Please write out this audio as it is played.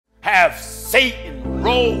Satan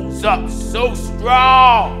rose up so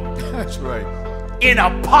strong. That's right. In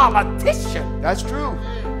a politician. That's true.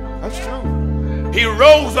 That's true. He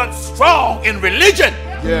rose up strong in religion.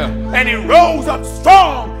 Yeah. And he rose up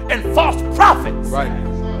strong in false prophets. Right.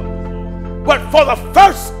 But for the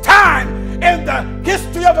first time in the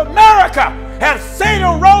history of America, has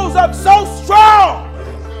Satan rose up so strong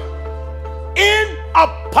in a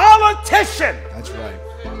politician. That's right.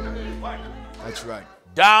 That's right.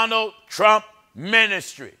 Donald Trump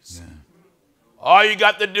Ministries. Yeah. All you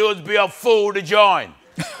got to do is be a fool to join.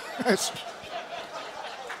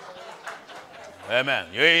 Amen.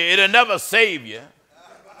 It'll never save you.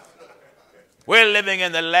 We're living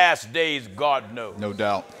in the last days, God knows. No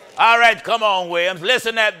doubt. All right, come on, Williams.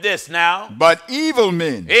 Listen at this now. But evil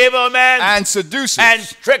men and seducers and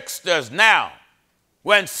tricksters. Now,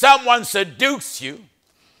 when someone seduces you,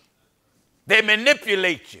 they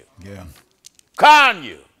manipulate you. Yeah. Con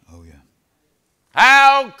you. Oh, yeah.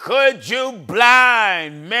 How could you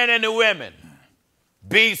blind men and women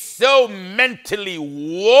be so mentally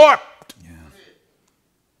warped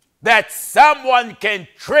that someone can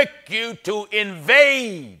trick you to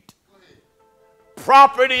invade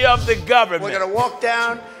property of the government? We're going to walk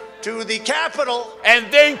down to the Capitol.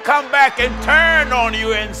 And then come back and turn on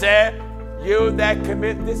you and say, you that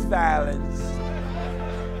commit this violence,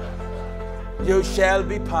 you shall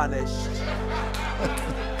be punished.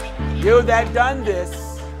 You that done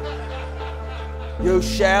this, you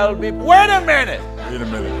shall be... Wait a minute. Wait a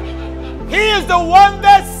minute. He is the one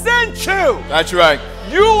that sent you. That's right.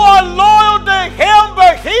 You are loyal to him,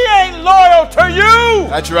 but he ain't loyal to you.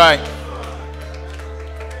 That's right.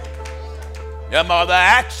 Them are the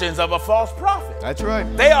actions of a false prophet. That's right.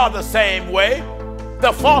 They are the same way.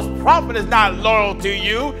 The false prophet is not loyal to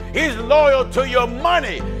you. He's loyal to your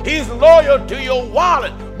money. He's loyal to your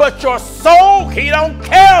wallet. But your soul, he don't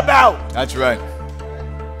care about. That's right.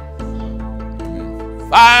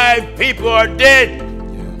 5 people are dead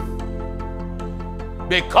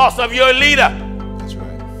because of your leader. That's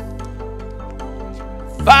right.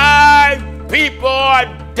 5 people are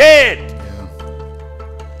dead.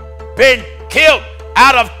 Been killed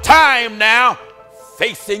out of time now,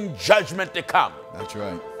 facing judgment to come. That's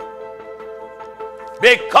right.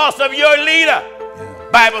 Because of your leader.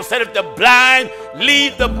 Bible said if the blind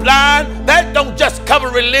lead the blind, that don't just cover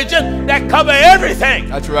religion, that cover everything.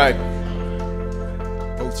 That's right.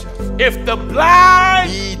 If the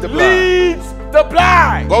blind leads the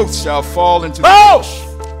blind, both shall fall into both.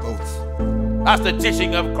 Both. That's the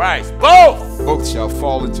teaching of Christ. Both shall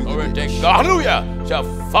fall into the ditch. Hallelujah. Shall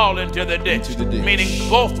fall into the ditch. Into the ditch. Meaning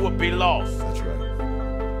both will be lost. That's right.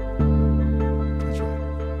 That's right.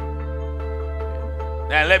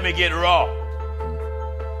 Now let me get raw.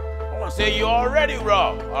 I want to say you're already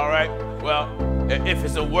raw. All right. Well, if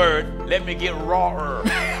it's a word, let me get rawer.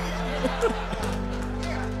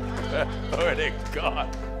 Glory to God.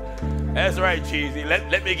 That's right, Cheesy.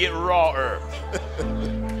 Let me get rawer.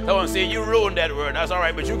 Someone say you ruined that word. That's all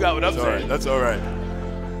right, but you got what I'm saying. That's all right.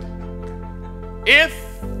 If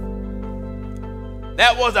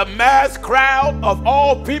that was a mass crowd of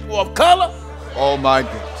all people of color, oh my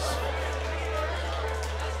goodness.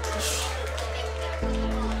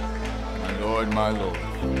 My Lord, my Lord.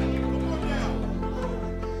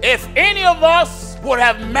 If any of us would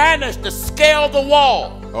have managed to scale the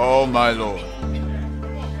wall, oh my Lord,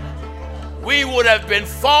 we would have been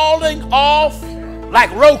falling off like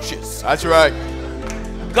roaches. That's right.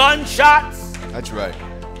 Gunshots. That's right.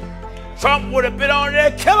 Trump would have been on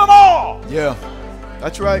there, kill them all. Yeah,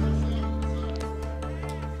 that's right.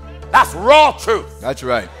 That's raw truth. That's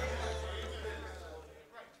right.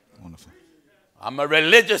 Wonderful. I'm a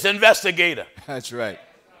religious investigator. That's right.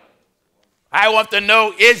 I want to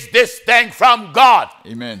know, is this thing from God?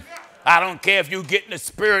 Amen. I don't care if you get in the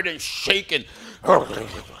spirit and shaking.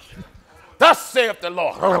 Thus saith the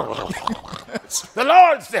Lord. The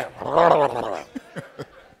Lord said.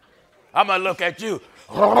 I'm going to look at you.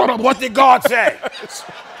 What did God say?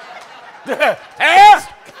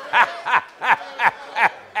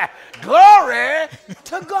 Glory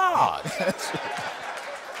to God.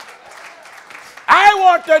 I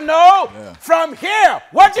want to know from here,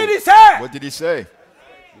 what did he say? What did he say?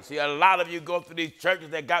 You see, a lot of you go through these churches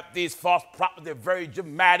that got these false prophets. They're very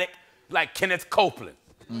dramatic, like Kenneth Copeland.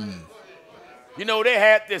 You know, they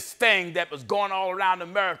had this thing that was going all around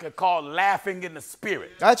America called laughing in the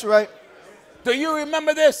spirit. That's right. Do you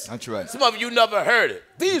remember this? That's right. Some of you never heard it.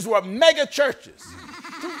 These were mega churches.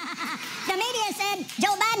 The media said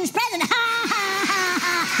Joe Biden's president. Ha, ha,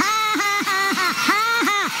 ha, ha, ha.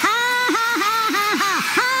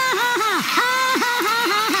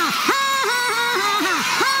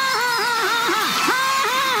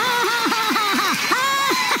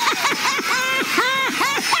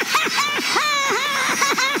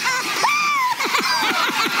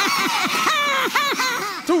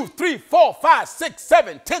 5, 6,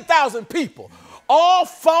 7, 10,000 people, all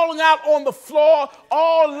falling out on the floor,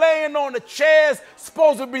 all laying on the chairs,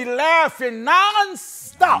 supposed to be laughing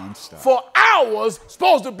non-stop for hours,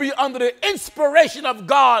 supposed to be under the inspiration of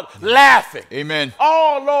God laughing. Amen.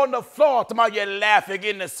 All on the floor, talking about you're laughing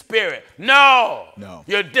in the spirit. No.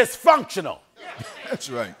 You're dysfunctional. That's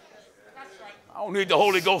right. I don't need the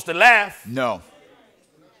Holy Ghost to laugh. No.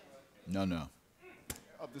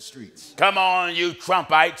 Of the streets. Come on, you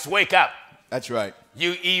Trumpites, wake up. That's right.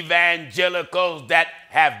 You evangelicals that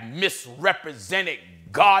have misrepresented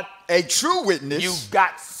God. A true witness. You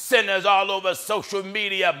got sinners all over social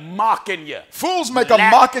media mocking you. Fools make a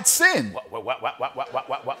mock at sin. What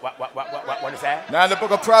is that? Now in the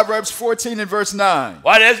book of Proverbs 14 and verse 9.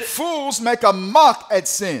 What is it? Fools make a mock at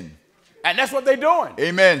sin. And that's what they're doing.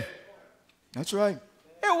 Amen. That's right.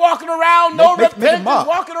 They're walking around, no repentance,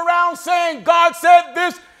 walking around saying God said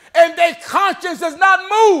this, and their conscience is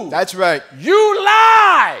not moved. That's right. You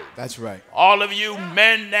lie. That's right. All of you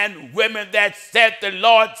men and women that said the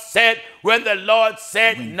Lord said when the Lord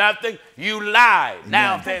said nothing, you lie. Amen.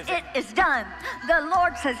 Now it is done. The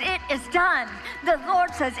Lord says it is done. The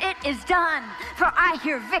Lord says it is done. For I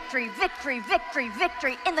hear victory, victory, victory,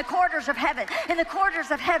 victory in the quarters of heaven. In the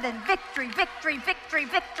quarters of heaven, victory, victory, victory,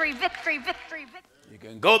 victory, victory, victory, victory. You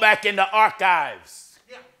can go back in the archives.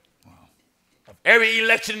 Every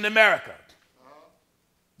election in America,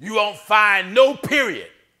 you won't find no period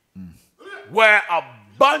where a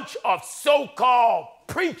bunch of so-called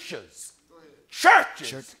preachers,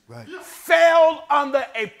 churches, fell under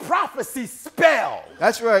a prophecy spell.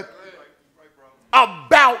 That's right.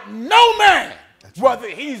 About no man, whether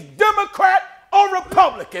he's Democrat or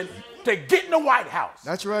Republican, to get in the White House.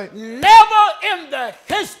 That's right. Never in the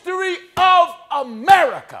history of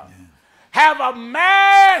America have a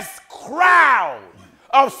mass crowd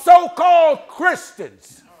of so-called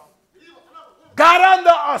Christians got under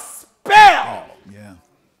a spell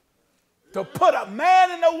to put a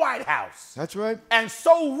man in the White House. That's right. And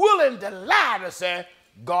so willing to lie to say,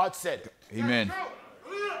 God said it. Amen.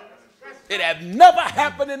 It had never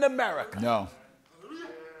happened in America. No.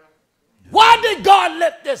 Why did God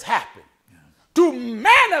let this happen? To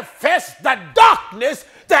manifest the darkness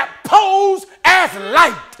that posed as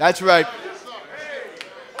light. That's right.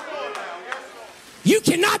 You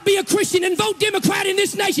cannot be a Christian and vote Democrat in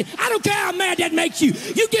this nation. I don't care how mad that makes you.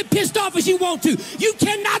 You get pissed off as you want to. You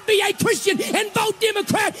cannot be a Christian and vote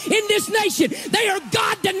Democrat in this nation. They are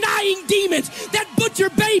God-denying demons that butcher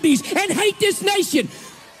babies and hate this nation.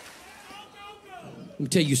 Let me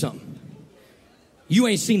tell you something. You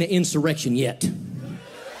ain't seen an insurrection yet.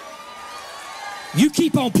 You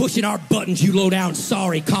keep on pushing our buttons, you low-down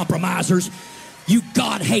sorry compromisers. You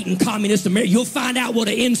God-hating communist America. You'll find out what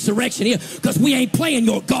an insurrection is, because we ain't playing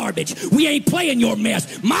your garbage. We ain't playing your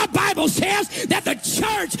mess. My Bible says that the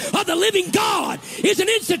church of the living God is an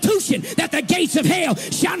institution that the gates of hell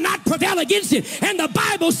shall not prevail against it. And the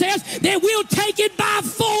Bible says that we'll take it by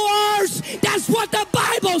force. That's what the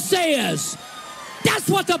Bible says. That's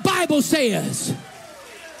what the Bible says.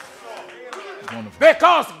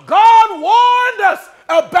 Because God warned us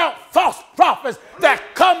about false prophets that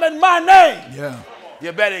come in my name. Yeah.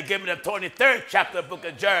 You better give me the 23rd chapter of the book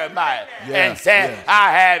of Jeremiah and say,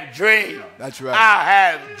 I have dreamed. That's right. I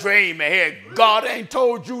have dreamed. And here, God ain't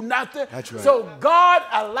told you nothing. That's right. So God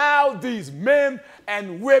allowed these men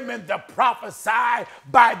and women to prophesy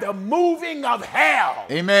by the moving of hell.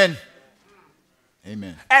 Amen.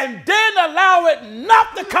 Amen. And then allow it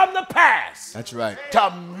not to come to pass. That's right.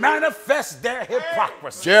 To manifest their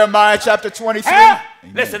hypocrisy. Jeremiah chapter 23.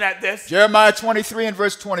 Listen at this. Jeremiah 23 and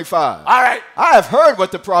verse 25. All right. I have heard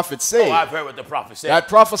what the prophet said. Oh, I've heard what the prophet said. That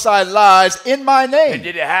prophesied lies in my name. And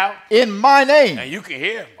did it how? In my name. And you can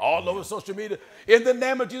hear all over social media. In the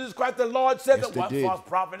name of Jesus Christ, the Lord said that one false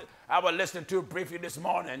prophet. I was listening to it briefly this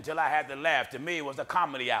morning until I had to laugh. To me, it was a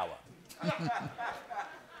comedy hour.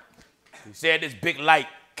 He said this big light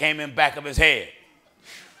came in back of his head.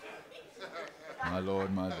 My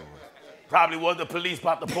Lord, my Lord. Probably was the police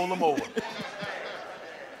about to pull him over.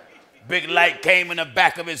 Big light came in the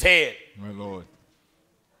back of his head. My Lord.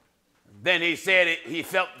 Then he said he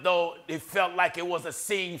felt like it was a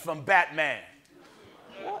scene from Batman.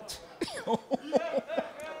 What?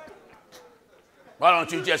 Why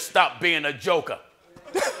don't you just stop being a joker?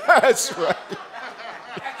 That's right.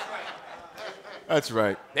 That's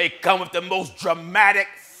right. They come with the most dramatic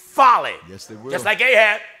folly. Yes, they will. Just like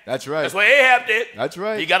Ahab. That's right. That's what Ahab did. That's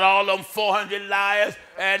right. He got all them 400 liars.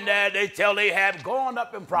 And they tell Ahab, go on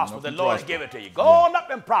up and prosper. The Lord give it to you. Go on up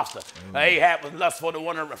and prosper. Ahab was lustful to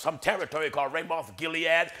one of some territory called Ramoth Gilead.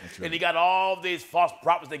 Right. And he got all these false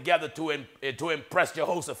prophets together to impress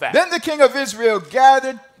Jehoshaphat. Then the king of Israel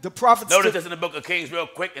gathered the prophets. Notice this in the book of Kings real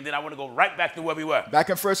quick, and then I want to go right back to where we were. Back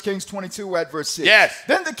in 1 Kings 22, we're at verse 6. Yes.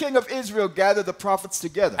 Then the king of Israel gathered the prophets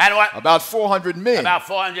together. And what? About 400 men. About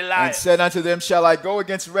 400 liars. And said unto them, shall I go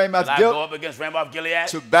against Ramoth Gilead? Shall I go up against Ramoth Gilead?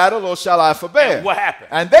 To battle, or shall I forbear? And what happened?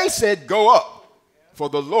 And they said, go up, for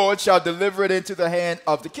the Lord shall deliver it into the hand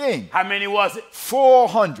of the king. How many was it?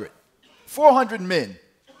 400. 400 men.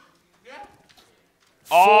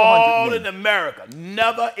 All in America,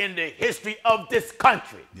 never in the history of this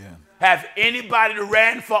country have anybody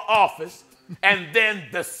ran for office and then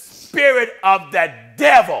the spirit of the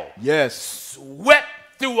devil swept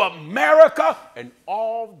through America, and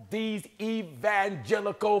all these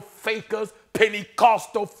evangelical fakers,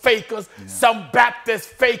 Pentecostal fakers, some Baptist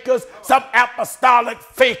fakers, some apostolic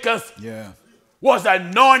fakers was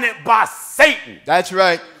anointed by Satan. That's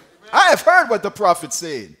right. I have heard what the prophet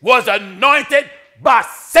said. Was anointed by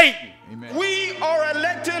Satan. Amen. We are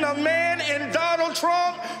electing a man in Donald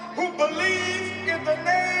Trump who believes in the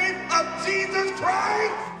name of Jesus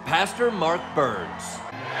Christ. Pastor Mark Burns.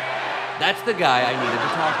 That's the guy I needed to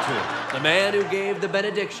talk to. The man who gave the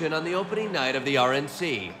benediction on the opening night of the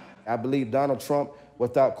RNC. I believe Donald Trump,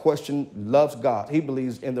 without question, loves God. He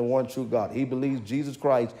believes in the one true God. He believes Jesus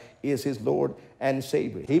Christ is his Lord and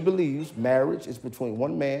Savior. He believes marriage is between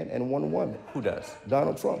one man and one woman. Who does?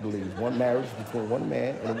 Donald Trump believes one marriage is between one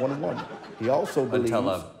man and one woman. He also believes... Until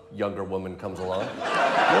a younger woman comes along? No.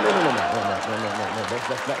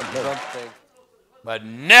 That's not... No. But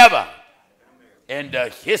never in the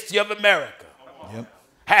history of America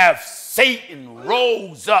have Satan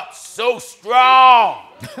rose up so strong.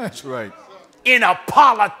 That's right. In a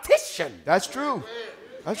politician. That's true.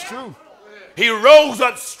 That's true. He rose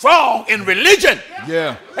up strong in religion.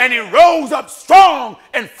 Yeah. And he rose up strong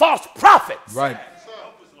in false prophets. Right.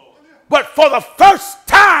 But for the first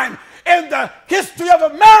time in the history of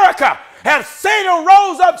America, has Satan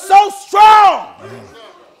rose up so strong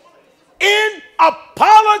in a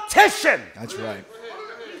politician. That's right.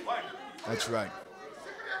 That's right.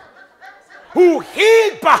 Who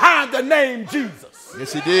hid behind the name Jesus.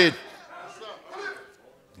 Yes, he did.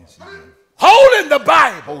 Yes, he did. Holding the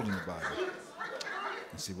Bible. Holding the Bible.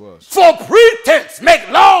 Yes, he was. For pretense, make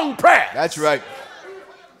long prayers. That's right.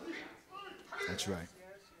 That's right.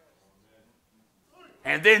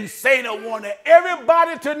 And then Satan wanted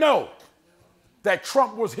everybody to know that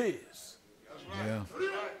Trump was his. Yeah.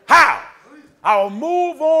 How? I'll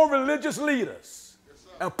move on religious leaders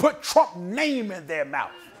and put Trump's name in their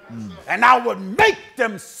mouth. And I would make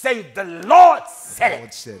them say, the Lord said it.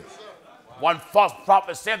 Lord said it. One false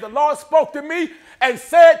prophet said, the Lord spoke to me and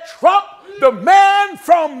said, Trump, the man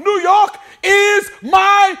from New York, is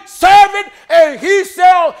my servant, and he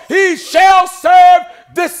shall serve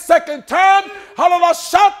this second term. Hallelujah.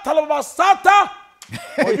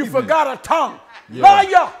 Or you forgot a tongue.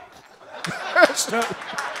 Liar.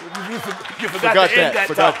 You forgot to end that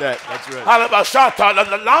Forgot tongue. that. That's right.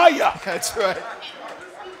 Hallelujah. Liar. That's right.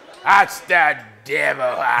 That's the devil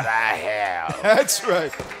out of hell. That's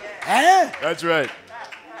right. Huh? That's right.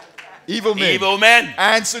 Evil men. Evil men.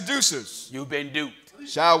 And seducers. You've been duped.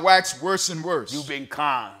 Shall wax worse and worse. You've been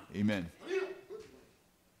conned. Amen.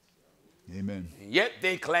 Amen. And yet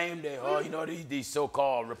they claim that, these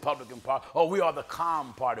so-called Republican party, we are the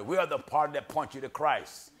calm party. We are the party that points you to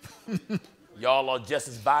Christ. Y'all are just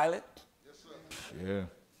as violent. Yeah.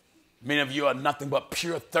 Many of you are nothing but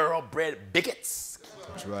pure thoroughbred bigots.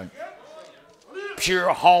 That's right. Pure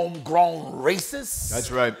homegrown racists.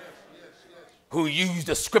 That's right. Who use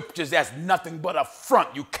the scriptures as nothing but a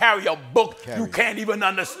front. You carry a book you can't even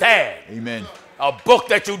understand. Amen. A book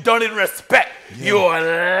that you don't even respect. Yeah. You're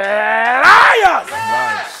liars.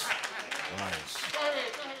 Lies.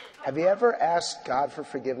 Have you ever asked God for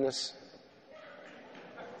forgiveness?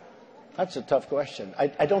 That's a tough question.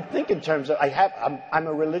 I don't think in terms of, I'm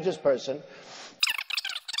a religious person.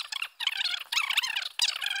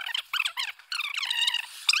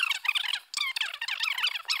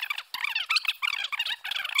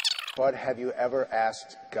 But have you ever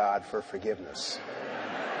asked God for forgiveness?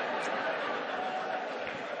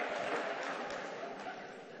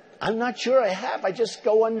 I'm not sure I have. I just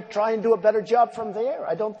go and try and do a better job from there.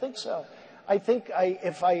 I don't think so. I think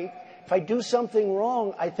if I do something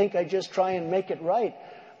wrong, I think I just try and make it right.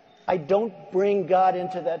 I don't bring God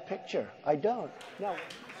into that picture. I don't. No.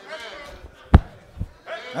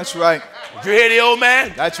 That's right. Did you hear the old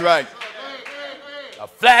man? That's right. A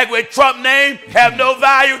flag with Trump name have no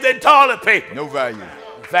value than toilet paper. No value.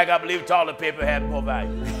 fact, I believe toilet paper had more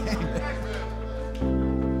value.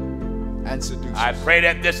 And seducers. I pray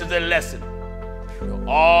that this is a lesson to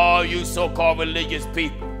all you so-called religious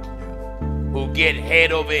people who get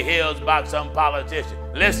head over heels about some politician.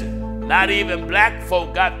 Listen, not even black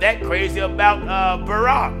folk got that crazy about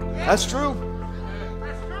Barack. That's true.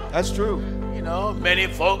 That's true. You know, many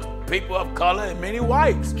folks, people of color and many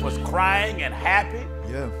whites was crying and happy.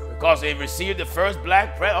 Yeah. Because they received the first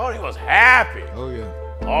black president. Oh, they was happy. Oh, yeah.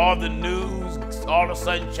 All the news all of a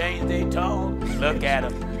sudden changed their tone. Look at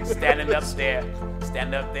them standing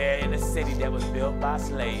up there in a city that was built by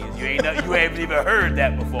slaves. You ain't even heard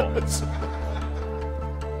that before.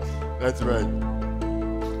 That's right.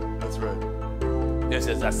 That's right. This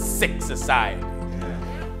is a sick society.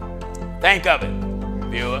 Think of it,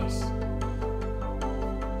 viewers.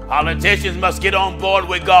 Politicians must get on board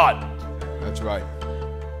with God. That's right.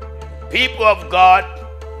 People of God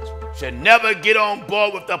should never get on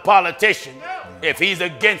board with the politician if he's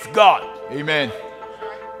against God. Amen.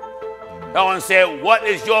 Someone said, what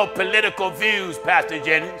is your political views, Pastor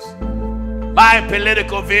Jennings? My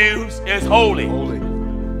political views is holy. Holy.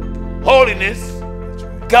 Holiness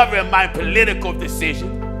govern my political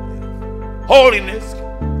decision. Holiness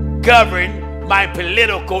govern my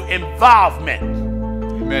political involvement.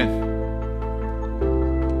 Amen.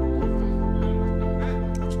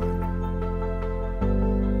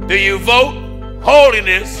 Do you vote?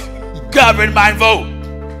 Holiness govern my vote.